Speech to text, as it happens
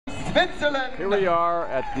Switzerland. Here we are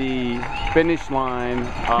at the finish line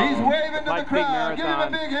of He's waving to the Pikes Peak crowd. Give him a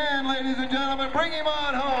Marathon. big hand, ladies and gentlemen. Bring him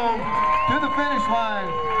on home to the finish line.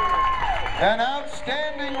 An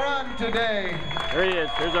outstanding run today. There he is.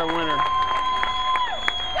 Here's our winner.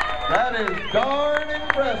 That is darn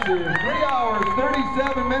impressive. 3 hours,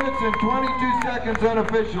 37 minutes, and 22 seconds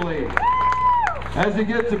unofficially. As he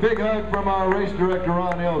gets a big hug from our race director,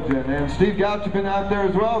 Ron Elgin. And Steve Gouch has been out there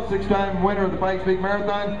as well, 6-time winner of the Pikes Peak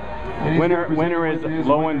Marathon. Winner is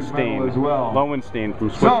Lauenstein. As well. Lauenstein from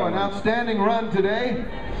Switzerland. So, an outstanding run today.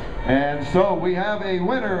 And so we have a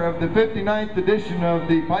winner of the 59th edition of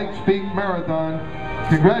the Pikes Peak Marathon.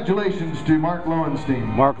 Congratulations to Marc Lauenstein.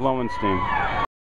 Marc Lauenstein.